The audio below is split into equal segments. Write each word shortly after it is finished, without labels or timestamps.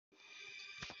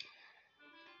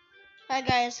Hi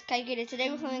guys, Kaikita. Today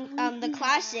we're playing the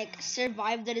classic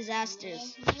Survive the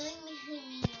Disasters.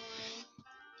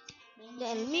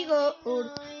 Then we go.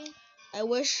 I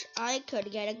wish I could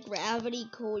get a gravity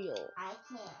coil. I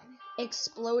can.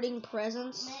 Exploding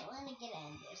presents. You might want to get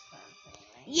under something.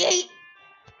 Right? Yeet!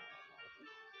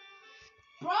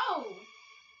 Bro!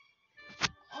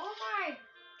 Oh my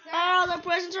god! Oh, the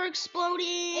presents are exploding!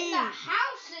 And the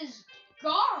house is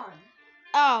gone!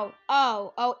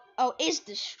 Oh, it's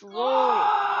destroyed.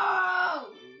 Oh!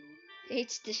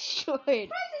 It's destroyed.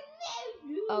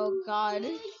 Oh god.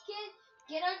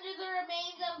 Get under the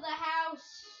remains of the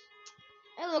house.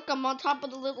 Hey look, I'm on top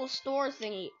of the little store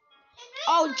thingy.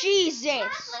 Oh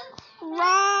Jesus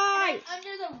Christ!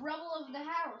 Under the rubble of the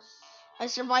house. I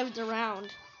survived the round. Me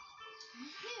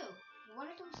too. You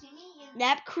wanna come see me?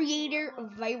 Nap creator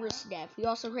virus nap. We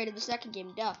also created the second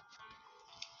game, duh.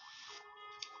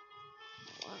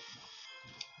 What?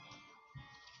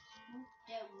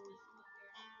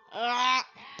 Oh,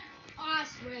 I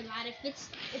swear to God, if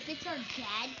it's our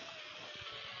dad,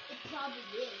 it probably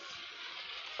is.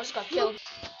 I just got killed.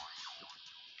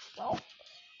 Well,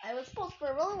 I was supposed for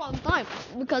a really long time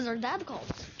because our dad called.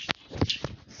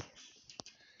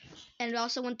 And we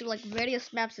also went through like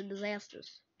various maps of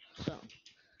disasters. So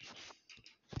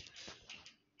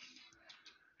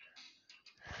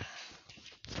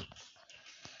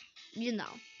you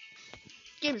know,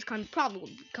 game is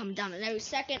probably coming down in every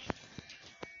second.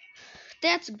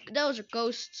 Those are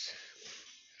ghosts.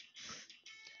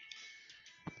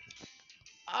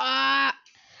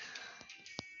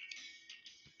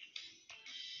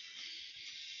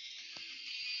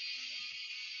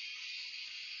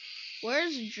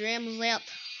 Where's Drams at?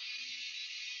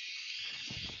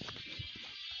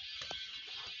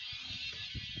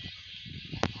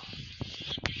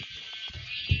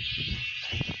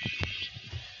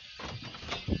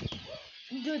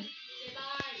 Dude.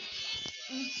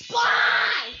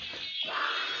 Bye! Bye!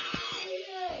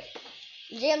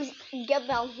 James, get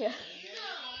down here.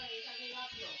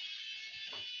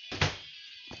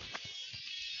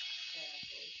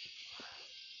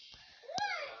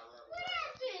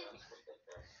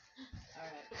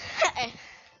 I'm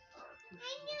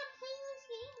gonna play this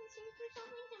game and see if there's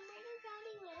something to murder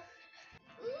Johnny with.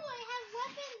 Ooh, I have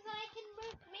weapons that I can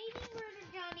maybe murder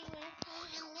Johnny with.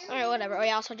 Alright, whatever. Oh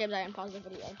yeah, also James, I didn't pause the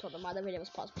video. I told him why the video was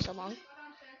paused for so long.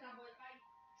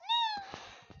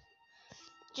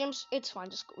 James, it's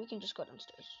fine. We can just go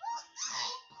downstairs.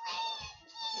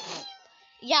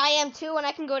 Yeah, I am too, and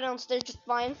I can go downstairs just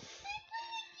fine.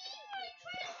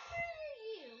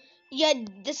 Yeah,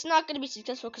 this is not gonna be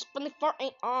successful because Friendly Fart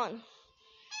ain't on.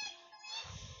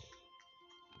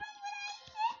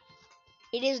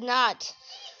 It is not.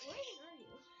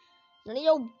 None of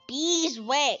your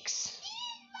beeswax.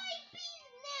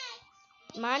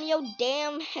 Mind your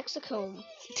damn hexacomb.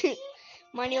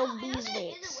 Mind your beeswax. There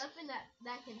is a weapon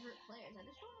that can hurt players. I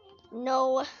just don't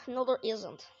know. No, there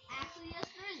isn't. Actually, yes,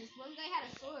 there is. This one guy had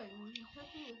a sword and he hurt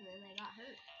me with it and I got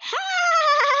hurt. Ha!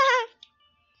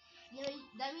 You know,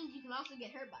 that means you can also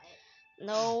get hurt by it.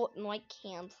 No, I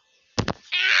can't.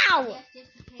 Ow! Yes,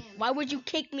 you can. Why would you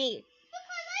kick me?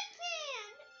 Because I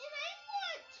can, and I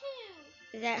want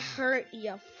to. That hurt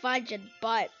your fudged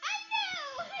butt. I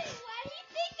know. Why do you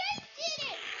think I did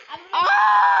it? I'm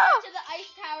gonna to the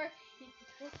ice tower.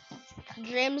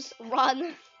 Dreams,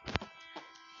 run.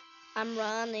 I'm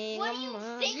running. What do you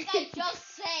think I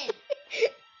just said?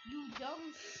 You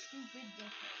dumb, stupid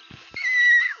dick.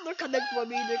 They're coming for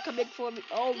me. They're coming for me.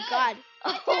 Oh Good. God.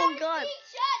 Oh God.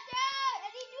 Shut down. I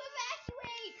need to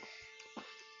evacuate.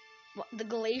 What, the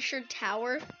Glacier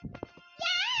Tower? Yeah.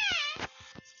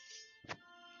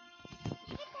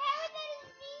 The tower that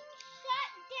is being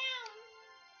shut down.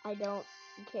 I don't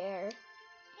care.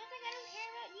 Just like I don't care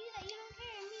about you, that you don't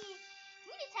care about me.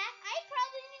 We need to attack. I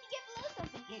probably need to get below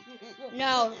something.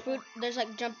 No, fruit. There's like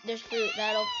There's fruit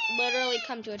that'll literally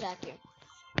come to attack you.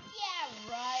 Yeah,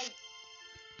 right.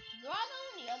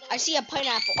 I see a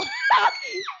pineapple.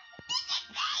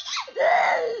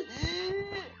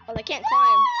 Oh, they can't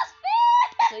climb.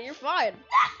 So you're fine.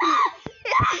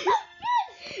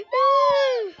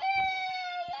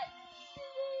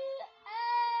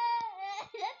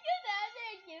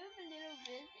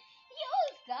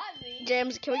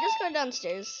 James, can we just go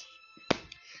downstairs?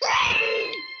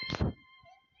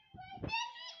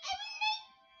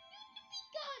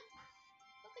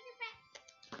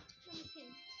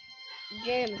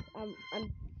 James, I'm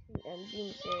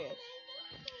being serious.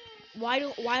 Why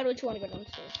don't you want to go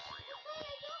downstairs?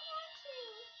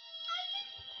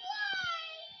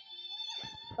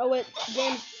 Oh wait,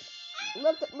 James,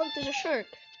 look, there's a shark.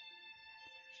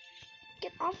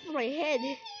 Get off of my head.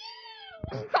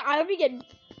 I hope you get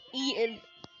eaten.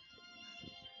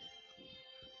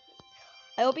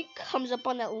 I hope he comes up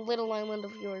on that little island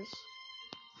of yours.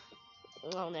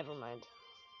 Oh, never mind.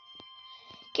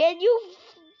 Can you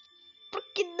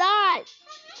freaking not?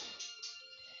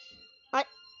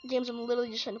 James, I'm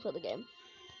literally just trying to play the game.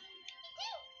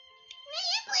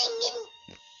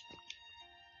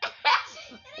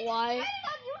 Why?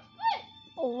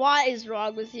 What is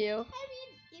wrong with you?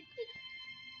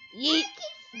 Yeet.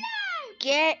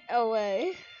 Get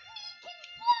away.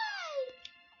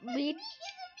 Me.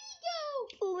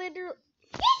 Literally.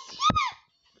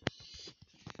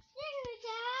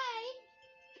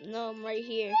 No, I'm right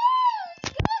here. Go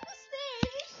up the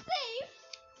stairs. You're safe.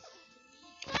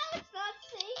 Now it's not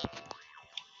safe.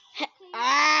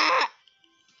 Ah!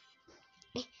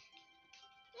 I'm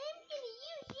gonna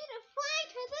use you to fly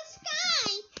to the sky.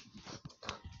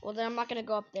 Well, then I'm not gonna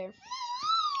go up there.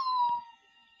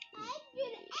 I'm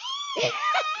gonna.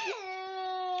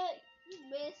 You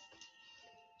missed.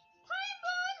 Time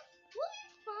bomb. We'll be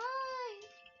fine.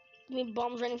 You mean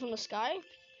bombs raining from the sky?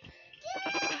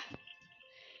 Yeah.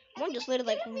 One just landed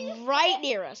like right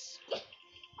near us. I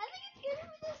think it's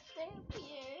gonna be the stay up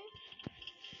here.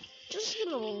 Just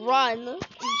gonna run Hey, where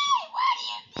do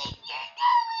you think you're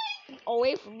going?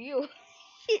 away from you. Well,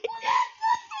 that's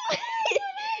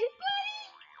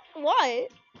not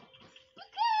What?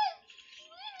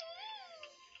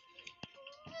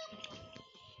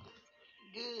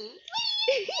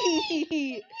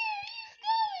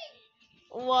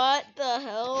 What the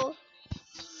hell?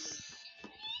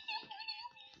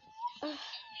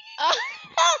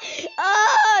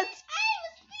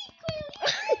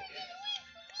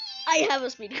 I have a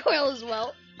speed coil as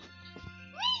well.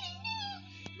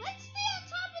 Let's stay on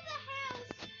top of the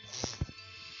house.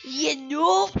 You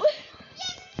know.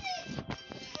 Yes,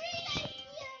 great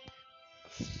idea.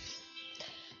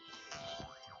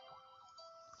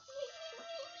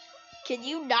 Can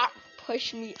you not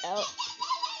push me out?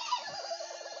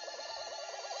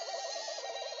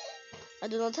 I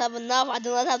do not have enough. I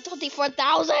do not have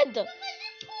 24,000.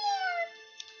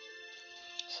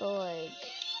 So like.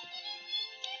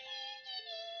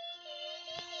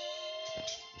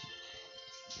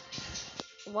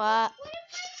 What? What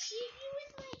if I shoot you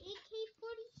with my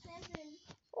AK-47?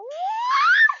 I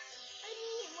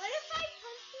mean, what if I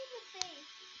punch you in the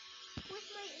face with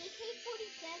my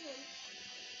AK-47?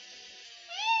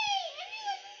 Hey,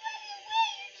 everyone run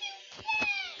away! You're too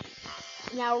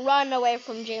fast! Now run away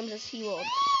from James as he will.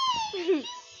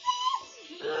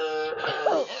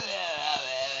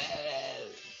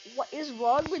 What is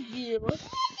wrong with you?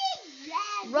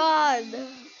 Run!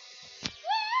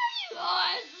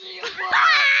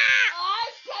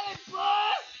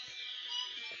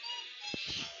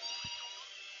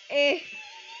 Eh.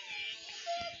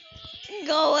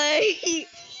 Go away!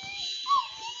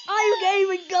 Oh, you can't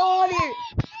even go on here!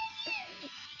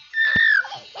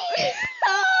 What was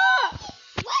that?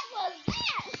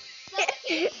 That was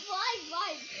just flying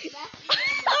by.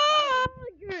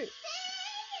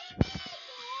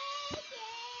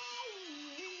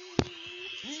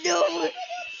 No!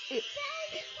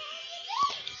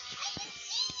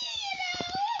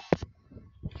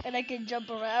 And I can jump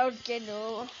around, you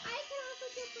know.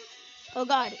 Oh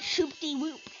god, shoop dee whoop.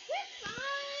 You're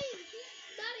fine.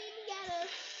 He's not aiming at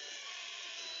us.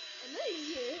 I'm not even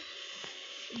here.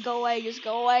 Go away, just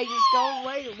go away, just go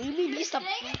away. Leave me be stuff.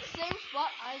 Staying in the same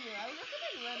spot I do. I was just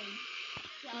like running.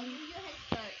 Yeah, I'll give you a head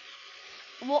start.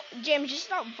 Well, James, just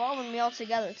stop following me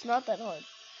altogether. It's not that hard.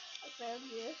 I found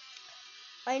you.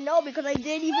 I know because I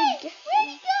didn't even get Where'd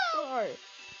he go? far. I'll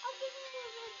give you a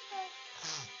head start.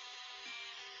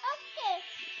 Okay.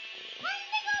 Time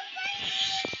to go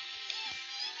first.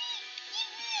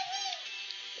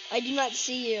 I do not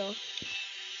see you.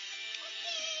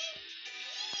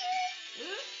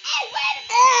 Hey, wait a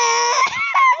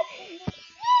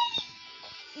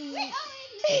minute!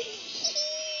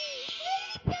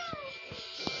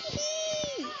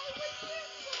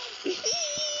 Wait,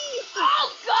 oh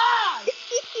god!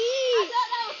 I thought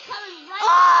that was coming right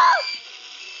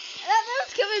That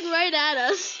was coming right at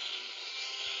us.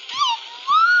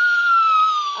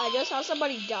 I just saw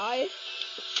somebody die.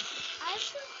 I'm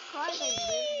surprised I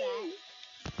lived that.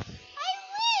 I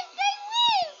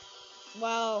lived!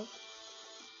 Wow.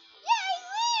 Yeah,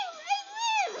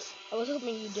 I lived! I was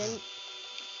hoping you didn't.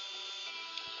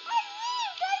 I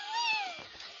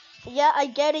lived! Yeah, I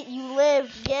get it. You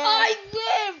lived. Yeah. I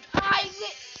lived! Get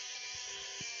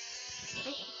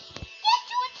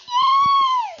to a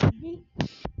chair!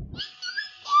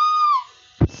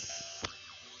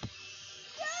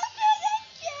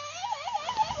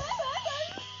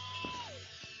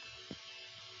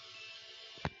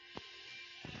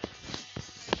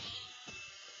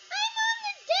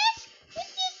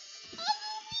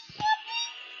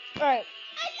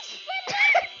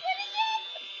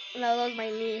 was my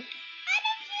knee. I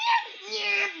don't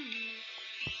care.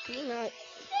 Can you not?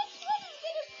 This one is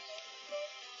gonna be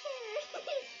picture.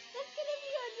 That's gonna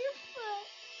be on your foot.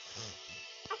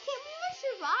 I can't believe I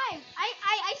survived.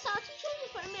 I saw two chairs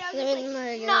in front of me. I was just like,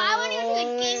 no, I want to go to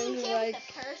the gaming chair with the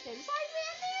person. Sorry,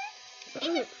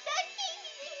 Xander.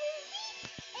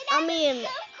 I mean, so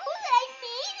cool that I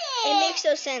made it. it makes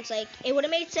no sense. Like, it would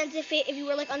have made sense if you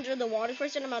were like under the water for a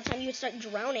certain amount of time, you would start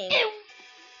drowning.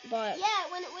 But yeah,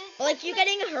 when it like you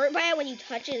getting hurt by it when you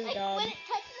touch it is like, dumb. when it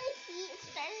touched my feet,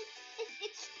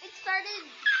 it started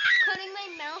cutting my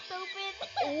mouth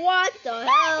open. What the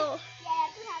hell? Yeah,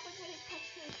 that's what happens when it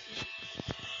touched my feet.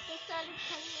 It started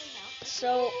cutting my mouth open.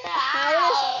 So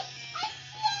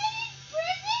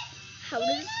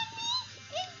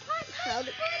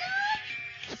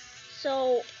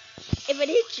so if it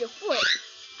hits your foot,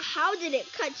 how did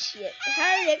it cut you?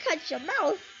 How did it cut your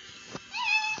mouth?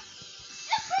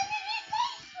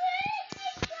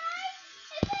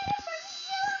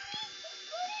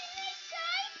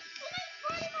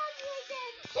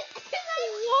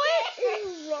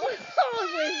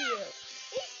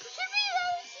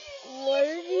 Why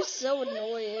are you so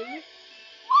annoying?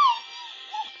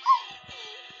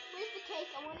 Where's the cake?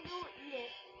 I want to go eat it.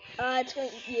 It's gonna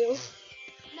eat you.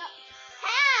 No.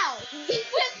 How?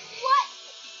 With what?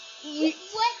 With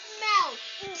what mouth?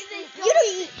 You don't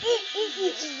eat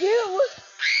you.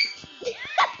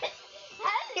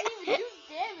 How does it even do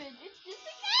damage? It's just a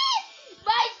cake.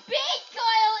 My speed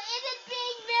coil isn't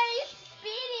being very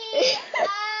speedy.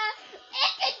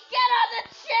 It can get on the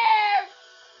chair.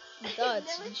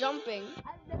 That's jumping.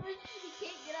 I've never seen a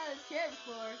kid get on a chair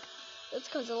before. That's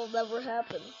because it'll never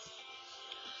happen.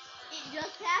 It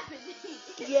just happened.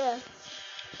 Yeah.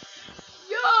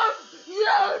 Yum!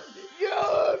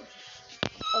 Oh.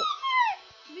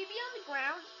 Can we be on the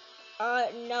ground?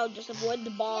 No, just avoid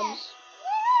the bombs.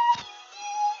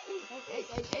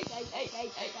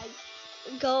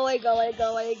 Go away, go away,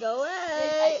 go away, go away.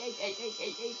 Hey, dude,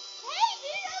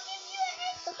 I'll give you a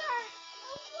head start. A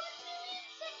 1 million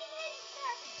second head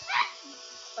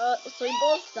start. So we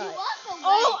both died. You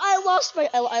lost a leg.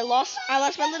 Oh, I lost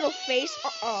my little face.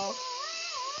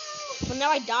 But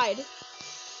now I died.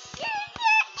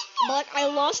 But like I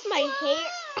lost my hair,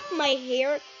 my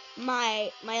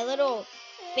little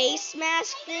face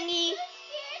mask thingy,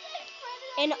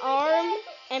 an arm,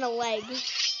 and a leg. I got so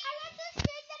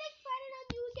scared that I farted on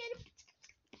you again.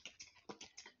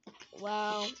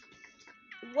 Wow.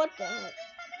 What the heck? I got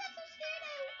so scared I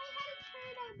had a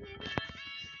turd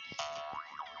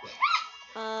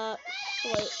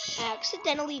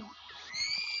on you. So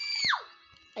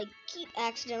I keep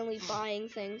accidentally buying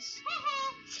things.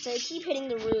 So I keep hitting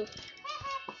the roof.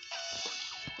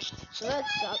 So that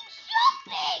sucks.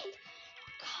 Jumping!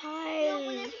 Kyle. No,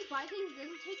 whenever you buy things, it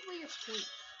doesn't take away your points.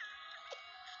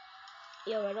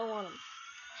 Yo, I don't want them.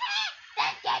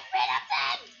 Then get rid of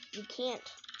them! You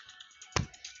can't.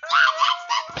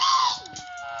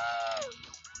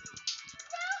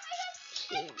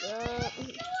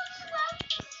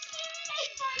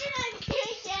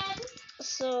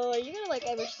 So you're gonna like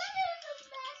ever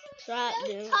try it,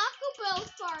 dude? Taco Bell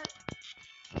fart.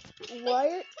 What?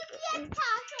 Yeah,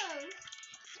 tacos.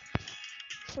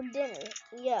 For dinner?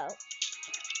 Yeah. Yeah,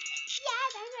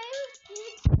 that's why it was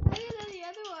better than the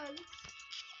other ones.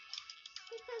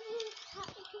 Because it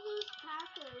was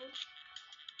tacos.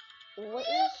 What is?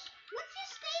 Let's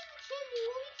just stay in the chimney.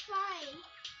 We'll be fine.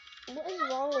 What is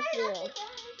wrong with you? Wrong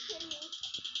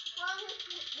with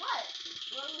me? What?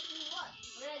 Wrong with me what?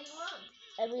 What did I do wrong?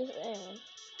 Everything.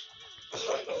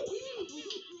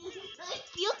 I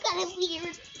feel kind of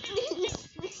weird.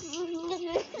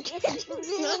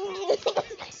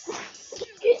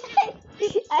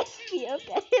 I feel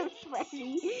kind of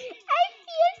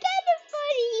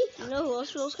funny. You know who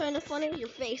else feels kind of funny? Your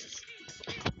face.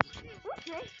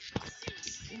 Okay.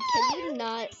 Can you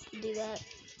not do that?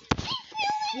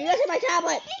 You guys hit my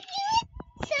tablet.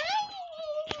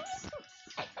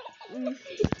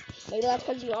 Maybe that's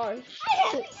because you are.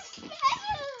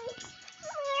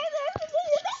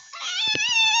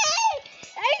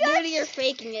 Maybe you're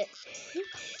faking it. I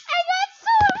got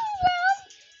so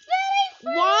overwhelmed that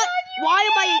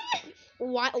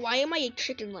Why am I a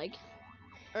chicken leg?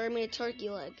 Or am I a turkey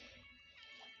leg?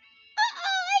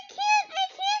 I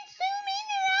can't zoom in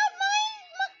or out my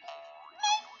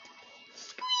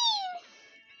screen.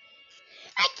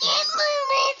 I can't move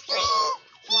my screen.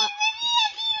 What? Maybe I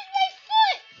have to use my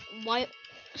foot. Why?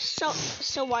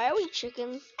 So why are we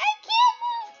chickens? I can't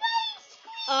move my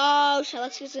screen. Oh,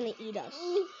 Charlotte's gonna eat us.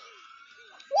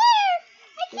 Where?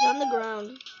 He's on the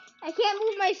ground. I can't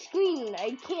move my screen.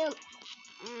 I can't.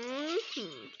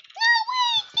 Mm-hmm.